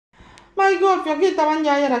My God, forget the one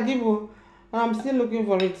I give you. I'm still looking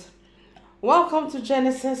for it. Welcome to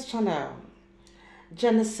Genesis channel,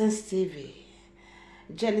 Genesis TV,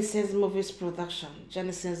 Genesis Movies Production,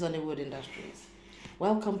 Genesis Hollywood Industries.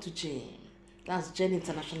 Welcome to Jane. That's Jane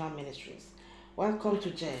International Ministries. Welcome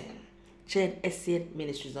to Jane Essien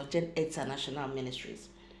Ministries or Jane International Ministries.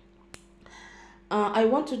 I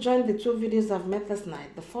want to join the two videos I've made this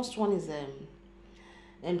night. The first one is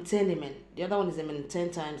 10 amen. The other one is 10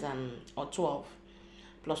 times or 12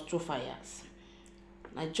 plus 2 fires.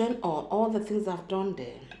 I join all the things I've done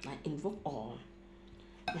there. I invoke all.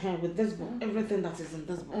 With this book, everything that is in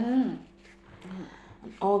this book. And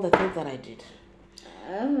all the things that I did.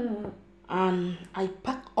 And I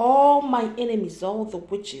pack all my enemies, all the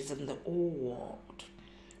witches in the whole world,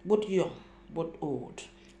 both young, both old,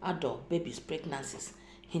 adult, babies, pregnancies,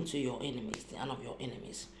 into your enemies, the hand of your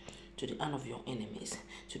enemies, to the hand of your enemies,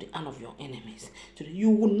 to the hand of your enemies. You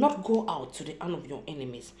will not go out to the hand of your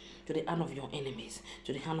enemies, to the hand of your enemies,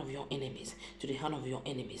 to the hand of your enemies, to the hand of your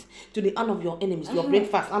enemies, to the hand of your enemies, your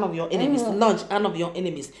breakfast, hand of your enemies, lunch, hand of your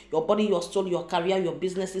enemies, your body, your soul, your career, your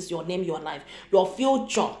businesses, your name, your life, your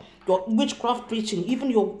future, your witchcraft preaching,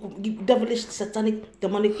 even your devilish, satanic,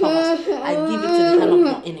 demonic powers. I give it to the hand of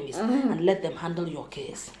your enemies and let them handle your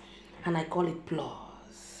case. And I call it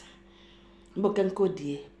plus.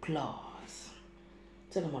 Plus.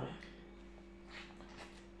 Tell them,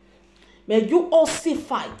 may you all see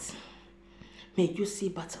fights. May you see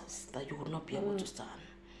battles that you will not be able to stand.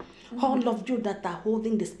 All of you that are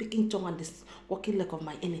holding the speaking tongue and the walking leg of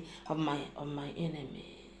my enemies.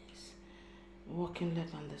 Walking leg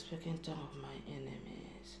and the speaking tongue of my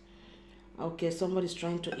enemies. Okay, somebody's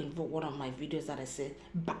trying to invoke one of my videos that I said,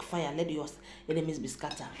 backfire, let your enemies be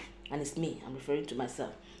scattered. And it's me, I'm referring to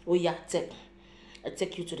myself. Oh yeah, I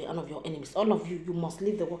take you to the hand of your enemies. All of you, you must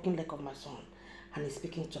leave the walking leg of my son and his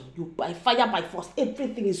speaking tongue. You by fire, by force,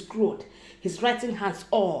 everything is growth. His writing hands,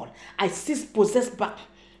 all. I seize, possess back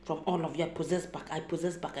from all of you. I possess back, I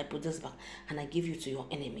possess back, I possess back. And I give you to your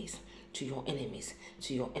enemies, to your enemies,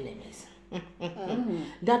 to your enemies.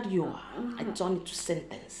 That you are, I turn it to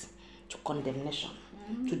sentence, to condemnation,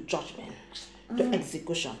 to judgment, to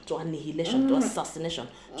execution, to annihilation, to assassination,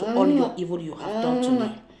 to all your evil you have done to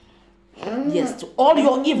me. Yes, to all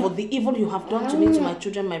your evil, the evil you have done to me, to my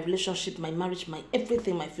children, my relationship, my marriage, my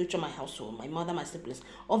everything, my future, my household, my mother, my siblings,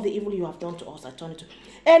 all the evil you have done to us, I turn it to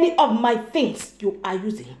any of my things you are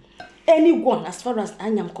using. Anyone, as far as I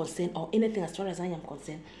am concerned, or anything as far as I am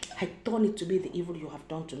concerned, I turn it to be the evil you have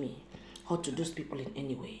done to me, or to those people in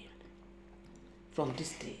any way. From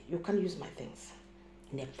this day, you can't use my things.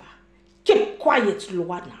 Never. Keep quiet,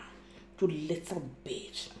 Luana, you little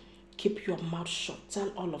bitch. Keep your mouth shut. Tell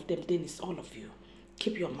all of them, then it's all of you.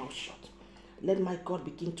 Keep your mouth shut. Let my God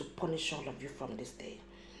begin to punish all of you from this day.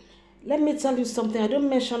 Let me tell you something. I don't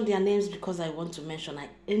mention their names because I want to mention. I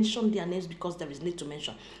mention their names because there is need to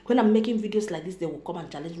mention. When I'm making videos like this, they will come and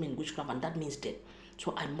challenge me in witchcraft, and that means death.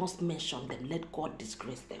 So I must mention them. Let God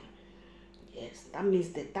disgrace them. Yes, that means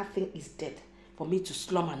that thing is dead. For me to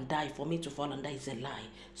slum and die, for me to fall and die is a lie.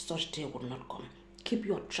 Such day will not come. Keep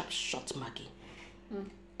your trap shut, Maggie.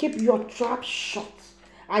 Keep your trap shut.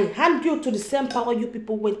 I hand you to the same power you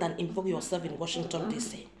people went and invoked yourself in Washington,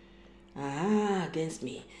 D.C. Against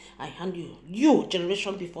me. I hand you,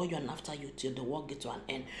 generation before you and after you, till the world get to an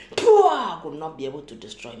end. Will not be able to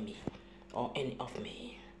destroy me or any of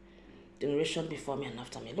me. Generation before me and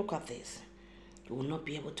after me. Look at this. You will not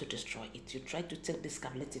be able to destroy it. You try to take this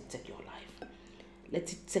cap, let it take your life.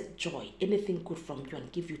 Let it take joy, anything good from you, and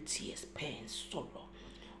give you tears, pain, sorrow,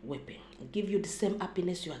 weeping. Give you the same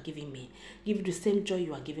happiness you are giving me. Give you the same joy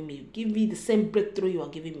you are giving me. Give me the same breakthrough you are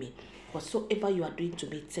giving me. Whatsoever you are doing to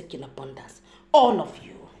me, take in abundance. All of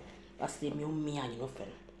you. That's the me and your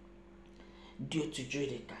friend. Due to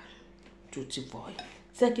Judica. Due to boy.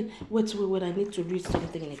 Second, wait, I need to read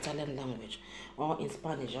something in Italian language, or in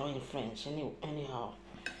Spanish, or in French, anyhow.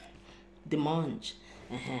 Demonge.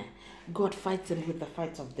 God fights them with the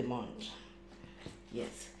fights of Demonge.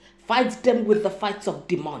 Yes. Fight them with the fights of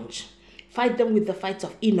Demonge. Fight them with the fights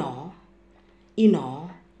of Ino.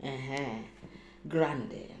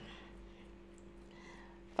 Grande.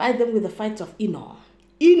 Fight them with the fights of Ino.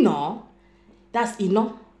 That's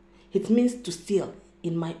Ino. It means to steal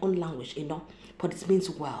in my own language, but it means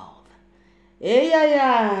wealth.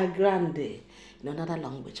 Grande. In another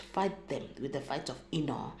language, fight them with the fight of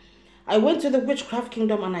Ino. I went to the witchcraft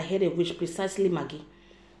kingdom and I had a witch, precisely Maggie,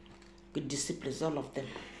 with disciples, all of them.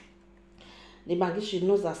 The Maggie, she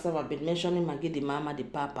knows herself. I've been mentioning Maggie, the mama, the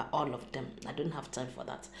papa, all of them. I don't have time for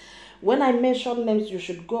that. When I mention names, you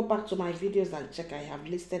should go back to my videos and check. I have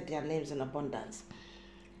listed their names in abundance.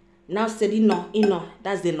 Now said, Ino,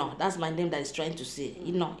 that's the no. That's my name that is trying to say.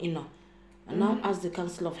 Ino. And now ask the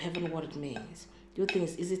council of heaven what it means. Do you think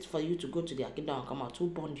it's easy for you to go to their kingdom and come out? Who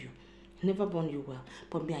born you? Never born you well.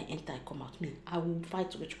 But me, I enter, I come out. Me, I will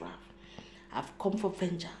fight witchcraft. I've come for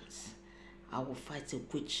vengeance. I will fight a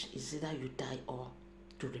witch. It's either you die or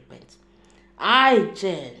to repent. I,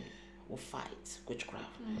 Jen, will fight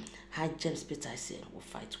witchcraft. I, James Peter, Essien, will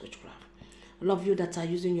fight witchcraft. All of you that are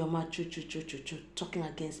using your mouth, talking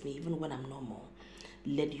against me, even when I'm normal,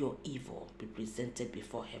 let your evil be presented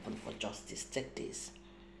before heaven for justice. Take this.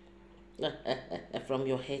 From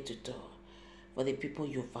your head to toe. For the people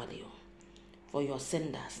you value. For your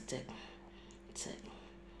senders, take.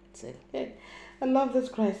 Hey, I love this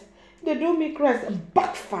Christ. They do me Christ.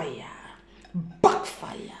 Backfire.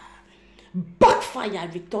 I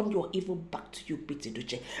return your evil back to you, Pete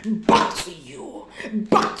Duce. Back to you.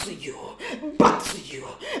 Back to your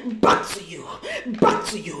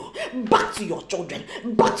children.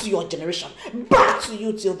 Back to your generation. Back to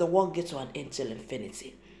you till the world gets to an end, till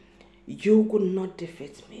infinity. You could not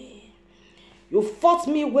defeat me. You fought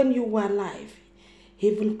me when you were alive.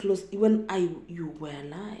 Even close when you were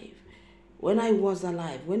alive. When I was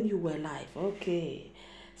alive, when you were alive. Okay.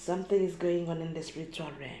 Something is going on in the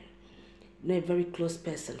spiritual realm. No, a very close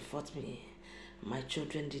person fought me. My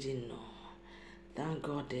children didn't know. Thank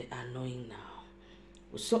God they are knowing now.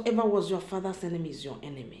 Whosoever was your father's enemy is your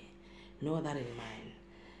enemy. Know that in mind.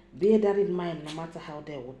 Bear that in mind, no matter how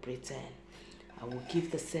they will pretend. I will give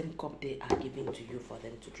the same cup they are giving to you for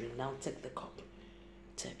them to drink. Now take the cup.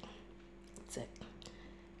 Take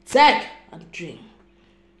and drink.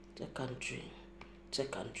 Take and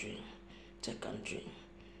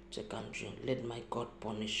drink. Let my God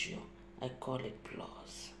punish you. I call it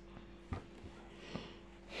plus.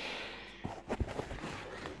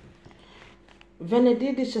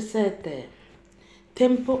 Venerdì 17,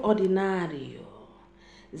 Tempo Ordinario,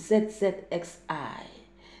 ZZXI,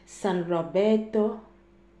 San Roberto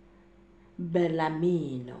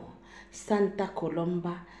Bellarmino, Santa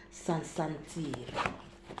Colomba, San Santiro.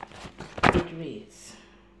 It reads,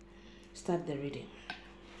 start the reading.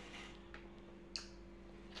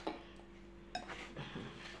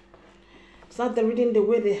 Start the reading the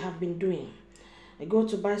way they have been doing. I go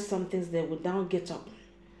to buy some things, they will now get up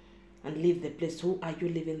and leave the place. Who are you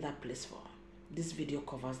leaving that place for? This video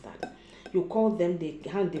covers that. You call them, they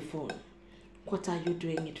hand the phone. What are you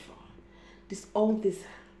doing it for? All this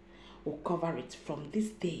will cover it from this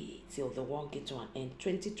day till the world gets to an end.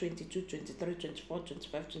 2022, 23, 24,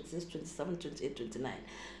 25, 26, 27, 28, 29,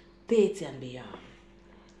 30 and beyond.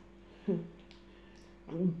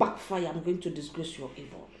 Backfire, I'm going to disgrace your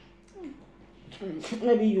evil.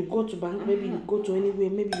 Maybe you go to bank, maybe you go to anywhere,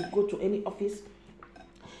 maybe you go to any office.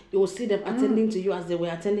 You will see them attending to you as they were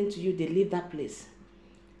attending to you. They leave that place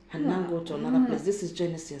and now go to another place. This is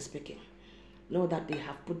Essien speaking. Know that they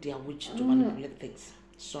have put their witch to manipulate things.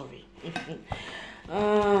 Sorry.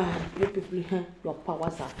 You people, your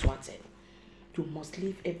powers are thwarted. You must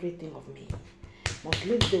leave everything of me. Must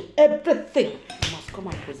leave everything. You must come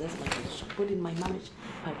and possess my position. Both in my marriage,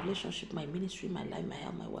 my relationship, my ministry, my life, my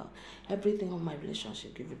health, my wealth. Everything of my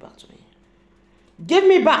relationship, give it back to me. Give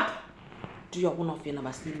me back. Do your own of your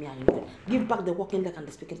number, see me and you. Give back the walking leg and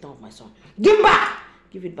the speaking tongue of my son. Give back.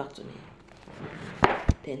 Give it back to me.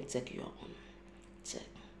 Then take your own. Take.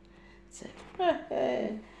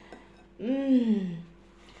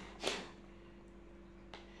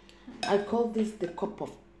 I call this the cup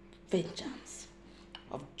of vengeance,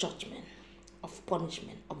 of judgment, of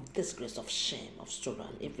punishment, of disgrace, of shame, of sorrow,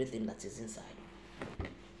 and everything that is inside.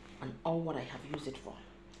 And all what I have used it for.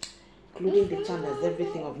 Including the channels,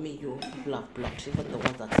 everything of me, you people have blocked, even the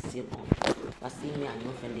ones that are still on. That see me and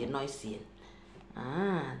you, and they're not seeing.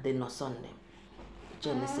 They're not Sunday.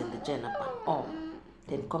 Genesis, the Jenapan. Oh,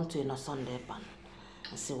 then come to a Sunday pan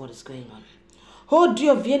and see what is going on. Oh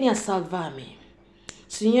Dio, vieni a salvarmi.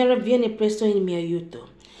 Signore, vieni presto in mio aiuto.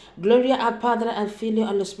 Gloria al Padre, al Figlio,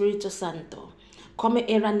 allo Spirito Santo, come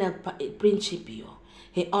era nel principio,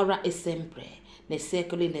 e ora e sempre, nei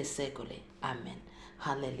secoli, Amen.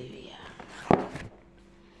 Hallelujah.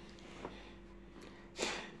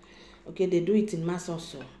 Okay, they do it in mass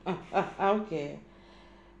also. Okay.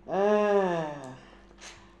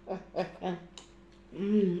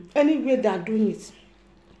 Anyway, they are doing it.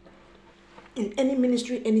 In any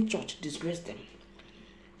ministry, any church, disgrace them.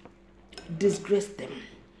 Disgrace them.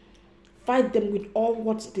 Fight them with all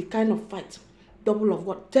what's the kind of fight. Double of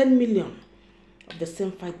what? 10 million. Of the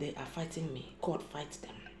same fight they are fighting me. God fights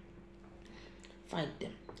them. Fight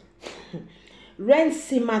them.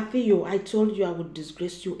 Renzi Matthew, I told you I would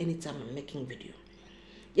disgrace you anytime I'm making video.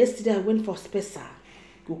 Yesterday I went for Spesa.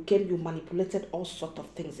 You came, you manipulated all sorts of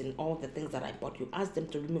things in all the things that I bought. You asked them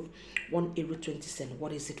to remove 1 euro 20 cent.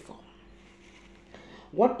 What is it for?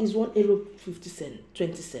 What is 1 euro 50 cent,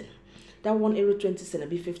 20 cent? That 1 euro 20 cent,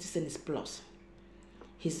 be 50 cent is plus.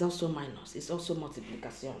 It's also minus. It's also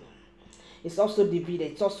multiplication. It's also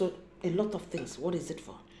divided. It's also a lot of things. What is it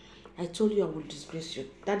for? I told you I would disgrace you.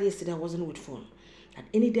 That yesterday I wasn't with phone. And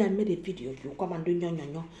any day I made a video, you come and do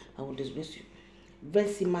nyo, I will disgrace you.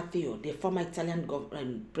 Renzi Matteo, the former Italian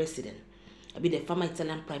president, I be the former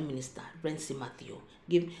Italian prime minister, Renzi Matteo,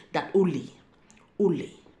 give that Uli,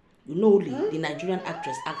 you know Uli, the Nigerian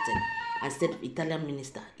actress acted and said Italian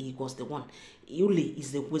minister, he was the one. Uli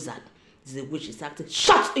is the wizard, is the witch, is acting.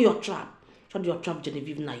 Shut your trap! Shut your trap,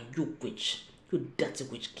 Genevieve, now you witch, you dirty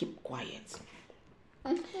witch, keep quiet.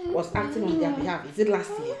 Was acting on their behalf. Is it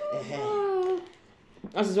last year?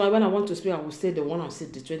 That is why when I want to speak, I will say the one on the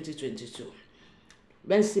 2022.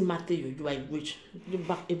 When see Matthew, you are rich. Give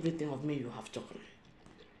back everything of me you have taken.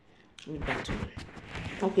 Give back to me.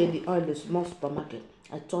 Okay, the oil, the small supermarket.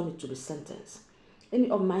 I turn it to the sentence. Any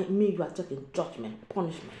of me you are taking judgment,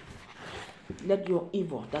 punishment. Let your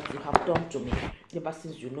evil that you have done to me, ever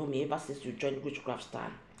since you know me, ever since you joined witchcraft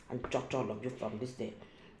stand, and judge all of you from this day.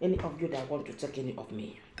 Any of you that want to take any of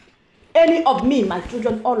me. Any of me, my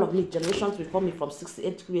children, all of me, generations before me from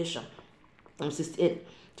 68 creation, from 68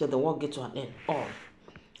 till the world get to an end, all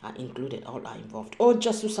are included, all are involved. Oh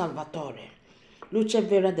Gesù Salvatore, luce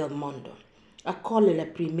vera del mondo, accoglie le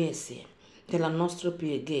premesse della nostra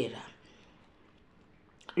preghiera,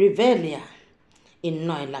 rivela in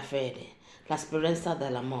noi la fede, la speranza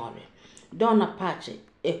dell'amore, dona pace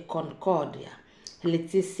e concordia,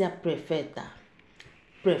 letizia perfetta,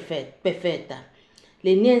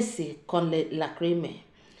 lenienza con le lacrime,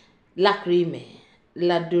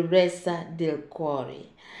 la durezza del cuore,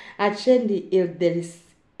 accendi il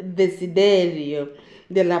desiderio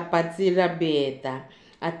della patria beata,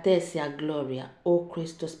 a te sia gloria, o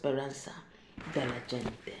Cristo speranza della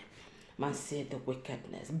gente. Man say the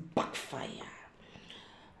wickedness, backfire.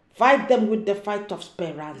 Fight them with the fight of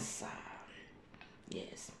speranza.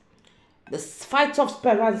 Yes. The fight of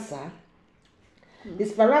speranza. The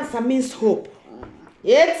speranza means hope.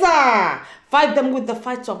 Yes, sir. Fight them with the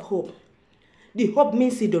fight of hope. The hope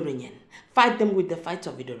means Idorinian. Fight them with the fight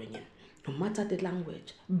of Idorinian. No matter the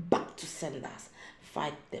language, back to senders.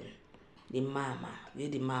 Fight them. The mama,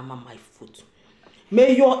 my foot.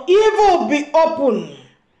 May your evil be open.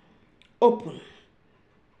 Open.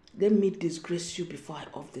 Let me disgrace you before I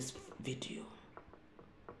off this video.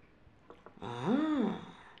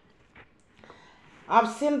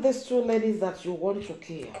 I've seen these two ladies that you want to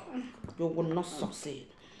kill. You will not succeed.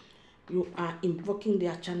 You are invoking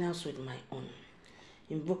their channels with my own.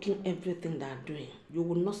 Invoking everything they are doing. You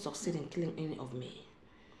will not succeed in killing any of me.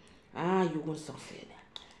 You won't succeed.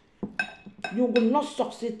 You will not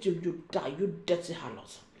succeed till you die, you dirty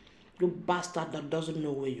harlot. You bastard that doesn't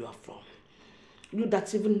know where you are from. You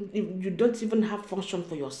that you don't even have function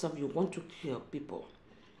for yourself, you want to kill people.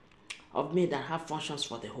 Of me that have functions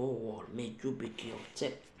for the whole world, may you be killed.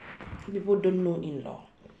 Check. People don't know in-law.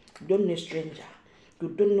 Don't know stranger. You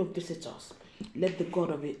don't know visitors. Let the God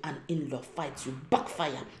of an in-law fight you.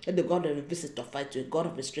 Backfire. Let the God of a visitor fight you. The God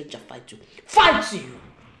of a stranger fight you. Fight you!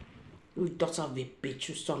 You daughter of a bitch.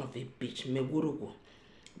 You son of a bitch. Me gurugo.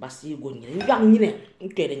 Basi you go nyine. Yang nyine.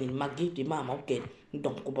 Ukere nyine. Magi di mama ukere.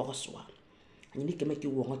 Ndom kubokoswa. And you can make you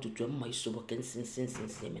want to do my sober can since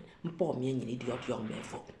Mpo me and idiot young man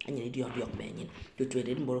for and you idiot young man to trade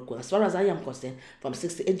in Morocco. As far as I am concerned, from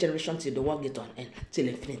 68 generations till the world get on end till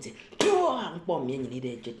infinity. Mpo me and you need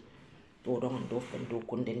a jet. Do don't do and do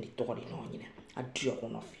condemn the Tory on you. I do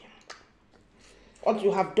one of you. What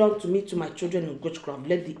you have done to me, to my children in witchcraft,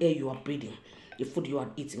 let the air you are breathing, the food you are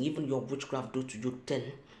eating, even your witchcraft do to you 10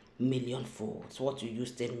 million for. It's what you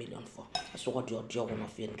use 10 million for. That's what your job one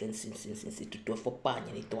of you can since to do for pan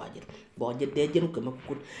and it was. But you dead you come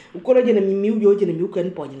good. You call it a million you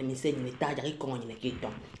can point in me saying the Taja con in a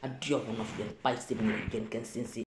kingdom. A job one of you, 5 7 million can since